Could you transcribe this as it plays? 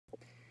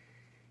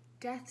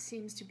Death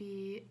seems to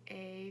be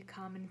a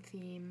common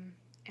theme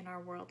in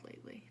our world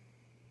lately.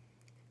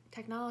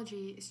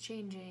 Technology is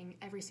changing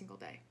every single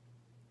day.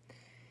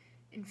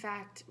 In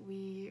fact,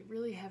 we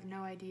really have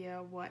no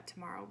idea what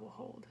tomorrow will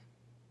hold.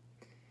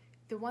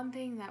 The one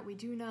thing that we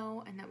do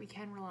know and that we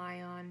can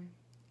rely on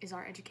is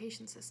our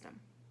education system.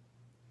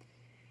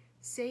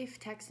 Safe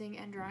texting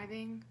and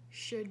driving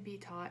should be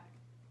taught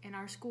in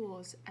our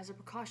schools as a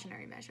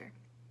precautionary measure.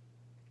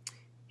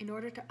 In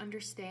order to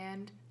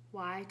understand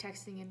why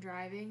texting and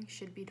driving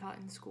should be taught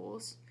in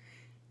schools,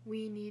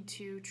 we need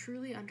to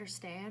truly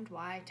understand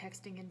why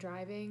texting and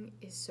driving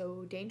is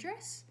so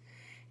dangerous,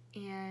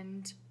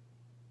 and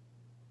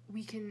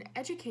we can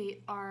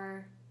educate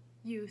our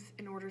youth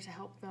in order to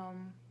help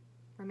them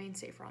remain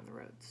safer on the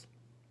roads.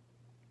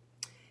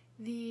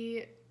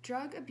 The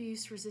Drug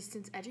Abuse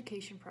Resistance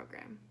Education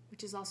Program,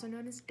 which is also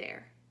known as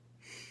DARE,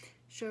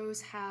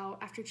 shows how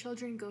after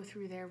children go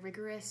through their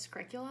rigorous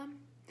curriculum,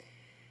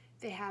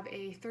 they have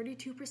a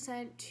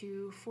 32%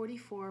 to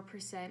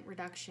 44%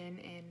 reduction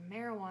in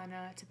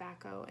marijuana,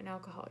 tobacco, and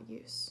alcohol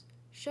use,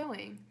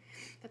 showing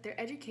that their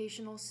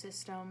educational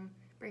system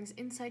brings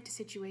insight to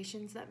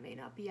situations that may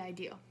not be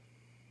ideal.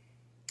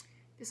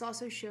 This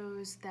also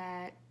shows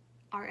that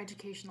our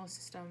educational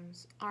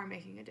systems are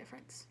making a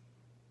difference.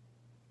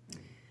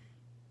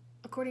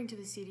 According to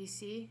the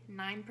CDC,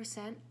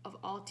 9% of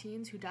all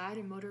teens who died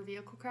in motor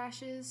vehicle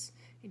crashes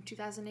in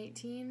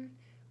 2018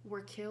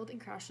 were killed in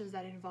crashes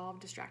that involved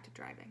distracted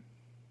driving.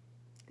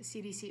 The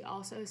CDC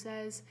also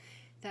says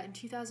that in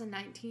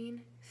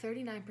 2019,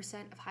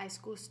 39% of high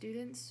school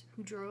students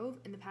who drove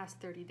in the past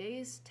 30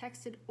 days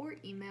texted or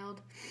emailed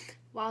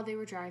while they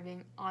were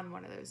driving on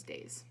one of those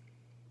days.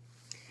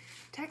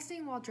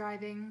 Texting while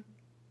driving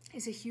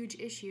is a huge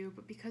issue,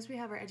 but because we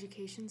have our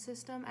education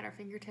system at our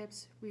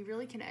fingertips, we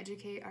really can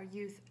educate our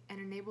youth and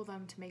enable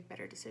them to make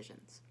better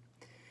decisions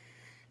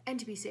and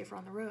to be safer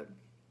on the road.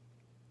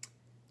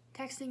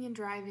 Texting and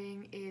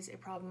driving is a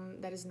problem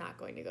that is not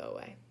going to go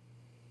away.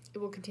 It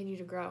will continue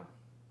to grow.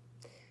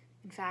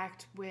 In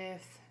fact,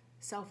 with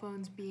cell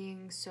phones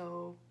being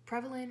so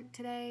prevalent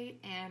today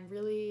and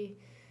really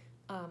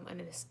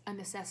a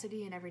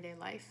necessity in everyday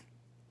life,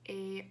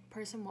 a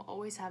person will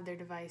always have their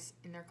device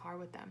in their car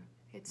with them.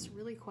 It's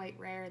really quite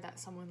rare that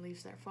someone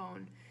leaves their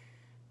phone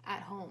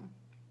at home.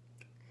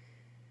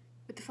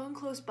 With the phone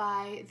close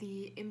by,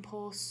 the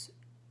impulse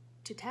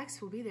to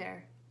text will be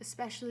there,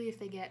 especially if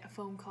they get a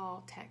phone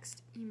call,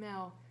 text,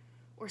 email,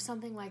 or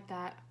something like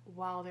that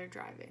while they're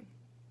driving.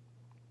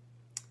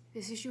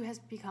 This issue has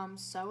become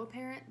so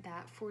apparent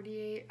that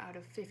 48 out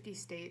of 50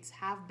 states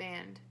have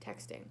banned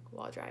texting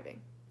while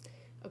driving,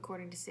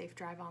 according to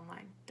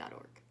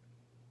safedriveonline.org.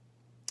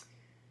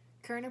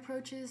 Current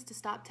approaches to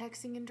stop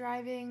texting and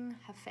driving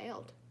have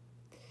failed.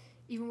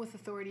 Even with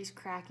authorities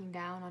cracking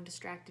down on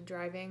distracted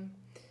driving,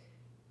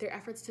 their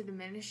efforts to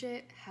diminish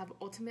it have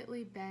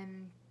ultimately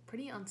been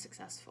pretty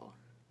unsuccessful.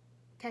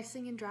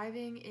 Texting and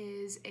driving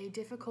is a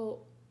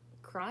difficult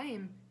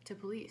crime to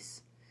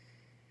police.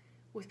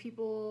 With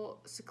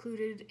people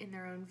secluded in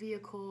their own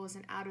vehicles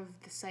and out of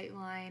the sight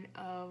line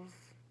of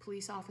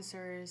police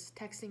officers,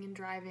 texting and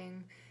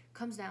driving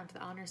comes down to the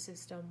honor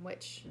system,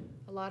 which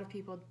a lot of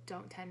people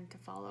don't tend to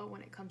follow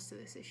when it comes to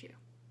this issue.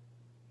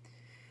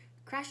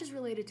 Crashes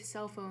related to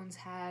cell phones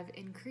have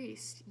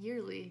increased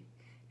yearly,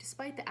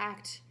 despite the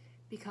act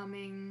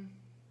becoming,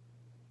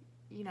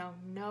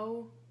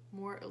 no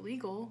more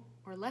illegal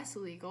or less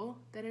illegal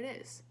than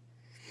it is.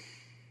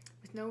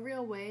 With no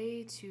real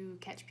way to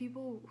catch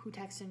people who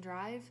text and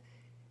drive,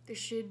 there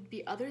should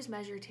be other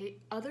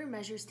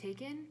measures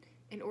taken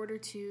in order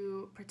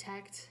to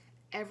protect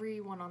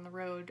everyone on the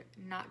road,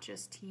 not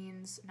just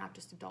teens, not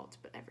just adults,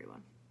 but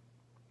everyone.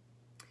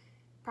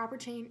 Proper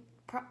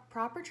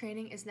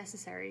training is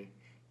necessary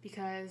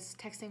because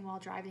texting while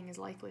driving is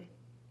likely.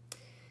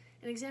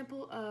 An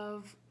example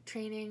of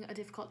training a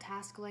difficult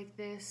task like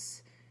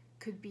this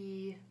could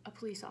be a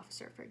police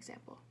officer, for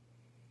example.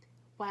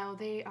 While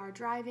they are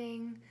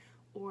driving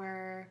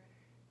or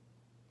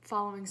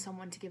following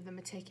someone to give them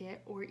a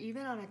ticket, or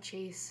even on a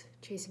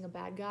chasing a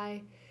bad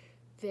guy,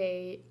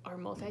 they are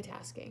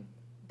multitasking.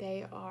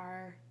 They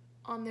are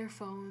on their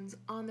phones,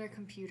 on their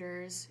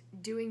computers,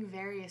 doing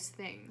various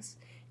things.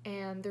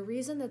 And the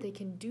reason that they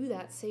can do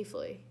that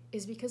safely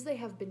is because they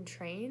have been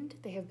trained,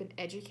 they have been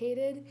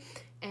educated,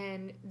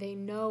 and they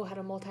know how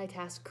to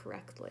multitask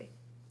correctly.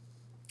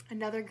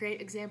 Another great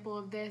example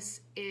of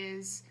this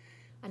is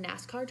a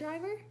NASCAR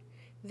driver.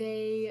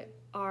 They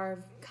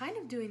are kind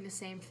of doing the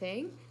same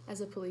thing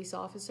as a police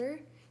officer.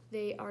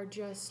 They are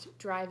just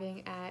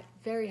driving at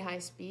very high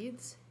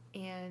speeds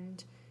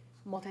and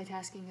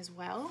multitasking as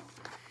well.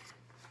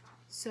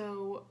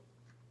 So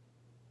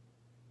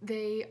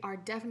they are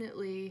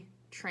definitely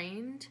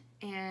trained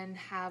and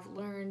have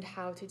learned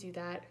how to do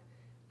that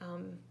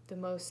the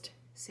most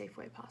safe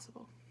way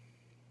possible.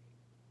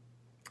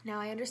 Now,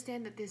 I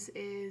understand that this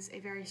is a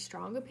very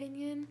strong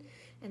opinion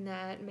and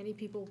that many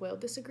people will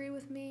disagree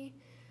with me.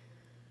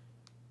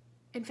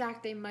 In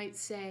fact, they might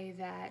say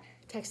that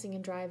texting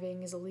and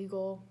driving is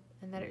illegal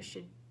and that it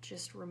should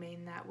just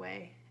remain that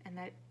way, and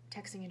that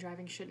texting and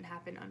driving shouldn't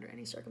happen under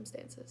any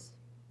circumstances.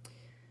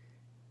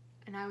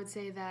 And I would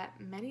say that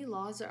many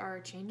laws are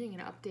changing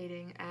and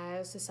updating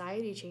as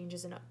society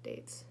changes and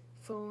updates.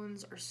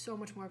 Phones are so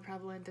much more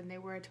prevalent than they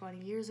were 20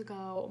 years ago.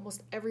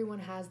 Almost everyone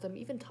has them,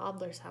 even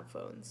toddlers have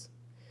phones.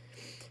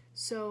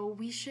 So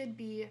we should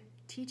be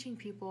teaching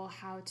people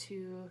how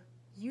to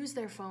use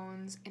their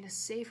phones in a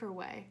safer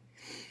way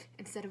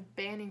instead of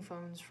banning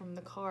phones from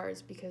the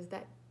cars, because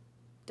that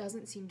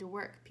doesn't seem to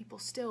work. People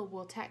still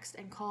will text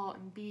and call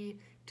and be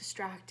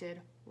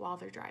distracted while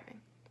they're driving.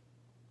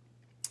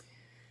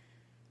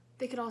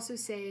 They could also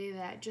say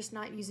that just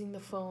not using the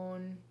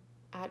phone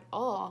at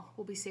all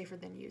will be safer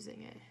than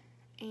using it.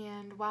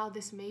 And while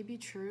this may be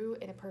true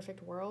in a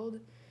perfect world,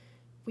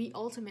 we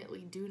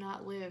ultimately do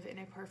not live in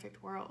a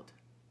perfect world.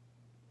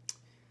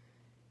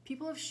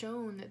 People have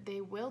shown that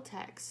they will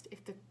text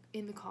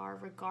in the car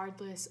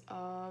regardless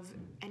of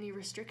any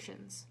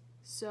restrictions.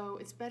 So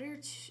it's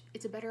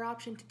a better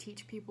option to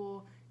teach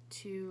people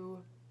to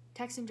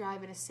text and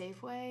drive in a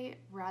safe way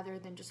rather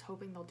than just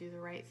hoping they'll do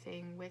the right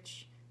thing,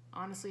 which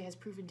honestly has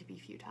proven to be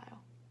futile.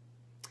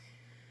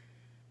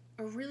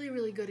 A really,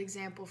 really good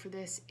example for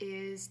this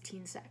is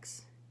teen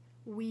sex.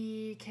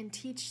 We can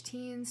teach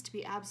teens to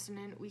be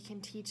abstinent. We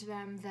can teach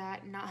them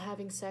that not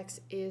having sex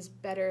is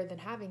better than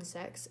having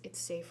sex. It's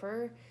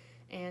safer,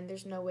 and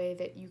there's no way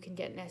that you can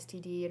get an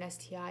STD, an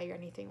STI, or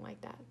anything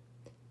like that.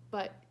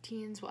 But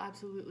teens will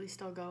absolutely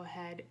still go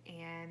ahead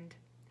and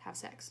have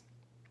sex.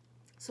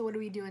 So what do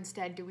we do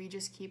instead? Do we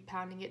just keep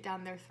pounding it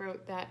down their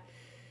throat that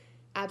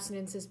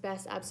abstinence is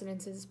best,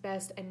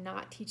 and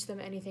not teach them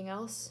anything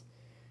else?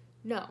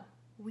 No.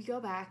 We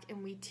go back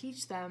and we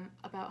teach them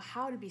about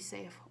how to be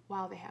safe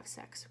while they have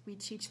sex. We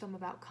teach them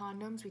about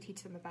condoms, we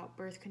teach them about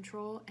birth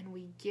control, and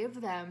we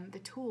give them the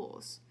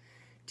tools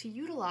to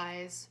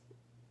utilize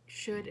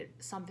should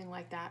something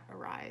like that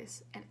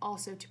arise, and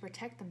also to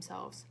protect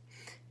themselves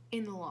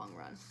in the long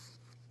run.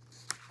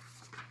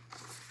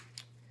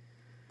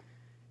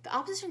 The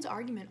opposition's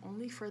argument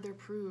only further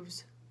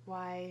proves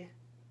why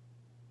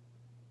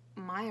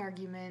my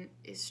argument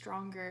is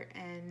stronger,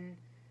 and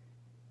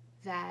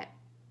that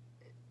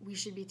we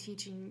should be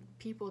teaching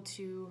people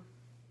to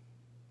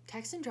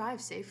text and drive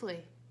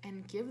safely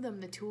and give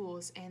them the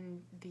tools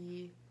and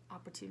the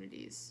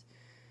opportunities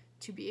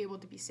to be able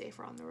to be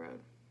safer on the road.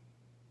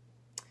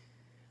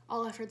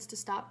 All efforts to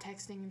stop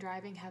texting and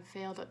driving have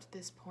failed up to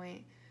this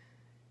point,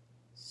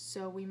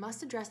 so we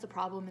must address the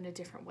problem in a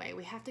different way.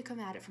 We have to come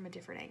at it from a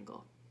different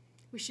angle.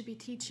 We should be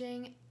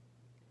teaching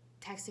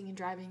texting and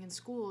driving in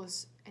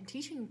schools and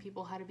teaching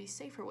people how to be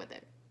safer with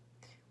it.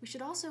 We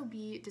should also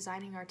be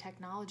designing our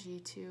technology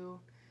to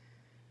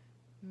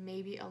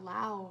maybe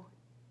allow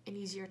an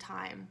easier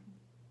time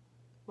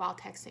while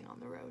texting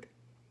on the road.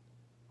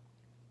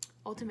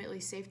 Ultimately,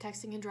 safe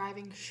texting and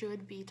driving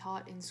should be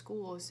taught in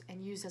schools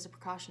and used as a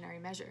precautionary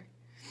measure.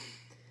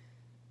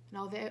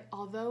 And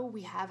although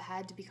we have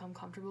had to become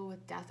comfortable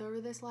with death over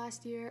this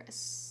last year,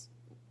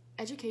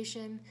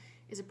 education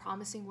is a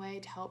promising way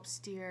to help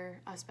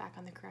steer us back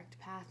on the correct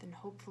path and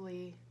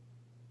hopefully,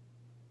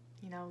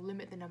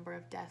 limit the number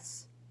of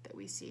deaths that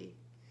we see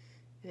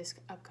this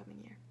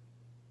upcoming year.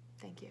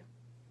 Thank you.